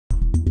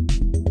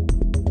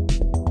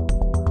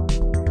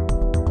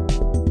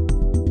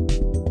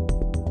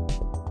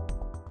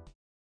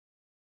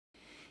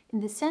In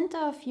the center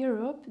of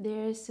Europe,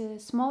 there is a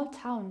small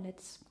town,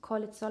 let's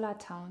call it Solar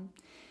Town.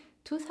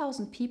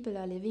 2,000 people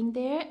are living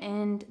there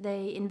and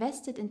they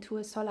invested into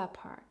a solar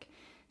park.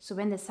 So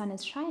when the sun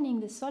is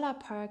shining, the solar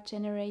park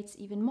generates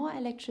even more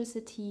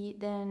electricity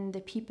than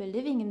the people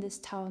living in this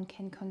town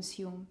can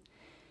consume.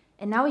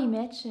 And now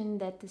imagine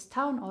that this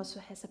town also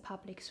has a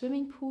public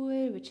swimming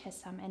pool, which has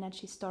some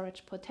energy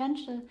storage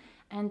potential,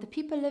 and the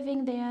people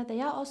living there,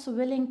 they are also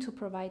willing to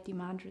provide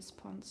demand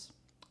response.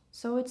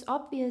 So it's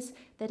obvious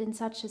that in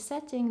such a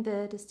setting,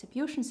 the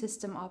distribution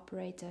system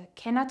operator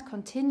cannot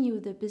continue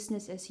the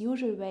business as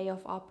usual way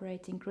of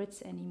operating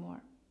grids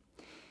anymore.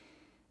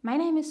 My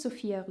name is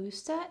Sophia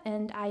Ruester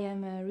and I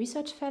am a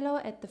research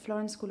fellow at the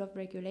Florence School of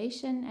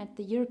Regulation at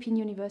the European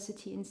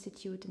University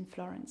Institute in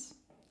Florence.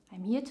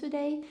 I'm here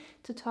today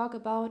to talk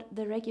about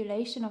the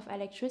regulation of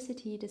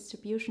electricity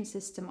distribution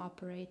system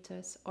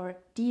operators, or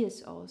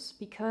DSOs,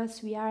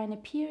 because we are in a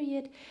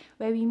period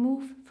where we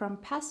move from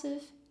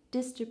passive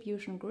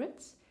distribution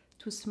grids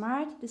to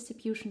smart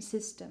distribution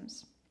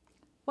systems.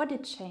 What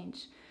did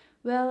change?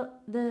 Well,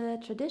 the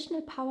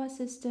traditional power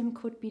system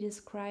could be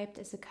described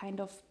as a kind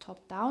of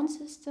top-down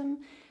system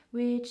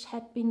which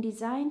had been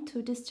designed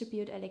to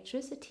distribute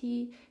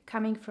electricity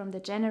coming from the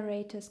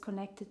generators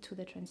connected to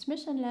the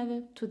transmission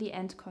level to the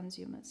end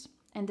consumers.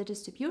 And the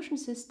distribution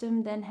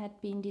system then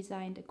had been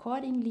designed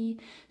accordingly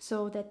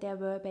so that there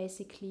were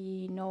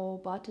basically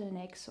no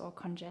bottlenecks or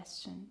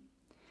congestion.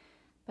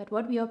 But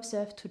what we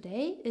observe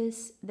today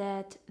is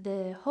that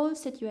the whole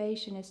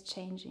situation is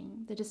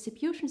changing. The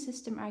distribution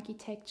system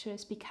architecture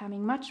is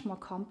becoming much more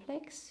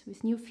complex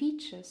with new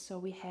features. So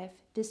we have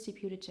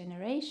distributed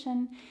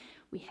generation,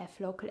 we have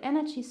local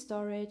energy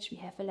storage, we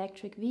have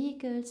electric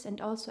vehicles and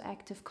also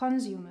active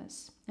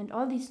consumers. And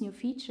all these new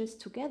features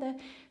together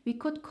we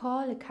could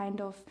call a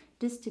kind of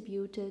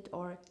distributed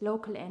or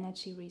local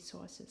energy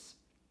resources.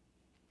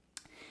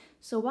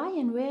 So why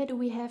and where do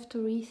we have to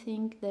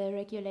rethink the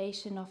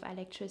regulation of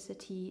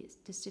electricity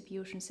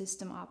distribution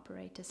system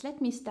operators? Let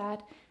me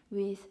start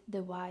with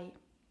the why.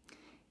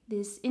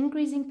 This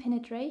increasing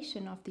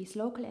penetration of these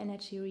local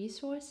energy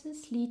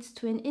resources leads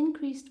to an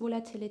increased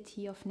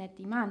volatility of net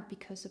demand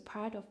because a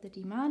part of the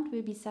demand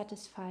will be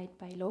satisfied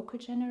by local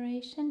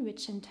generation,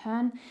 which in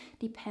turn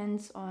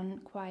depends on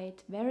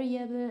quite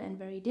variable and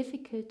very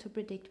difficult to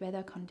predict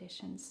weather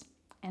conditions.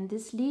 And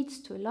this leads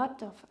to a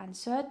lot of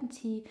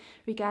uncertainty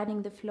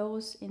regarding the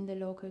flows in the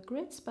local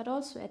grids, but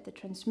also at the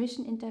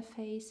transmission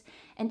interface,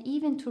 and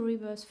even to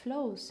reverse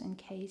flows in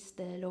case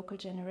the local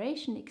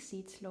generation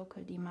exceeds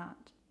local demand.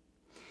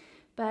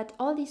 But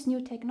all these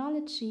new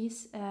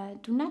technologies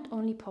do not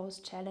only pose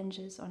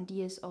challenges on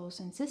DSOs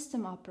and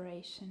system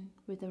operation.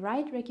 With the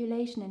right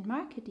regulation and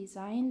market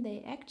design,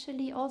 they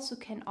actually also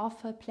can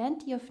offer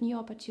plenty of new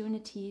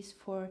opportunities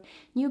for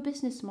new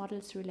business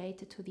models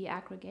related to the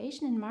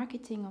aggregation and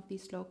marketing of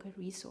these local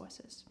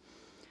resources.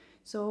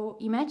 So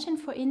imagine,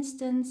 for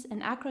instance,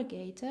 an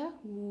aggregator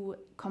who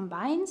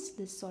combines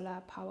the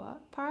solar power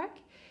park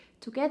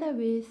together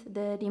with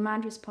the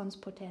demand response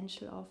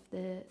potential of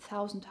the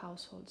 1,000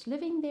 households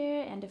living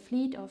there and a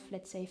fleet of,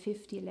 let's say,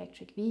 50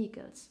 electric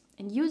vehicles.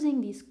 And using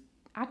these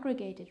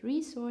aggregated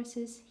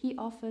resources, he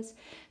offers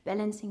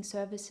balancing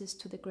services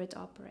to the grid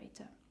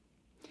operator.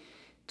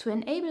 To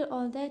enable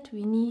all that,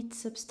 we need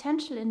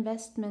substantial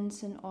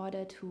investments in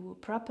order to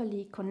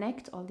properly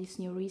connect all these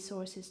new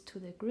resources to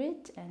the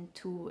grid and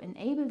to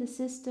enable the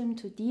system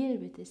to deal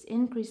with this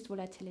increased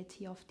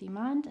volatility of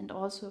demand, and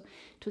also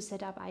to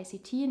set up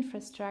ICT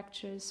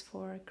infrastructures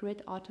for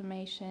grid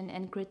automation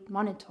and grid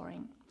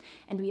monitoring.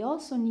 And we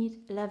also need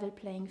a level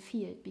playing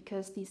field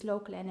because these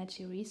local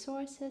energy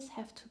resources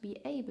have to be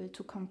able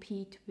to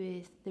compete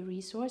with the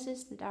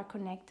resources that are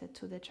connected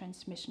to the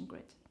transmission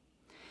grid.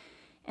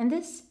 And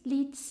this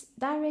leads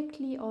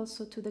directly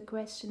also to the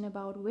question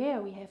about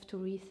where we have to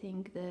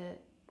rethink the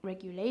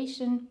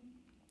regulation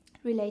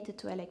related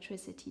to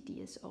electricity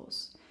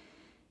DSOs.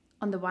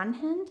 On the one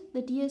hand,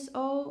 the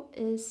DSO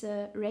is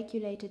a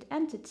regulated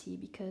entity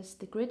because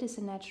the grid is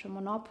a natural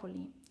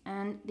monopoly,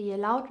 and the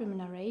allowed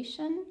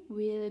remuneration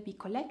will be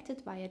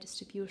collected via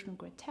distribution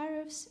grid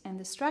tariffs, and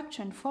the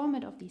structure and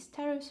format of these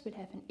tariffs will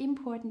have an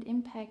important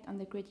impact on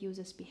the grid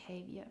users'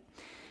 behavior.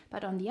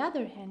 But on the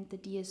other hand, the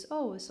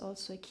DSO is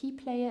also a key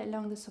player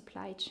along the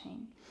supply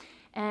chain.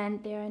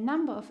 And there are a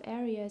number of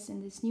areas in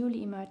this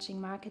newly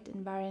emerging market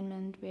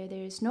environment where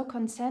there is no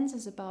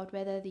consensus about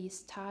whether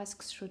these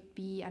tasks should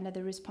be under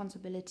the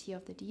responsibility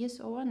of the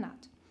DSO or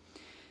not.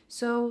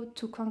 So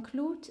to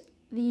conclude,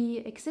 the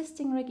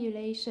existing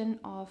regulation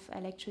of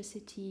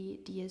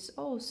electricity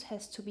DSOs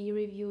has to be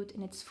reviewed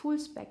in its full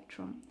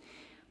spectrum.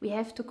 We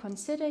have to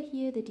consider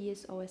here the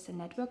DSO as a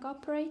network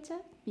operator,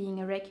 being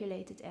a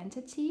regulated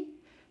entity,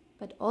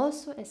 but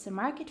also as a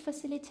market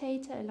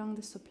facilitator along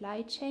the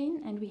supply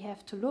chain, and we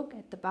have to look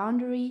at the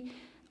boundary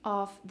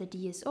of the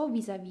DSO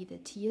vis-à-vis the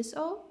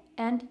TSO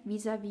and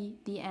vis-à-vis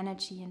the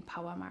energy and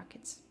power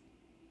markets.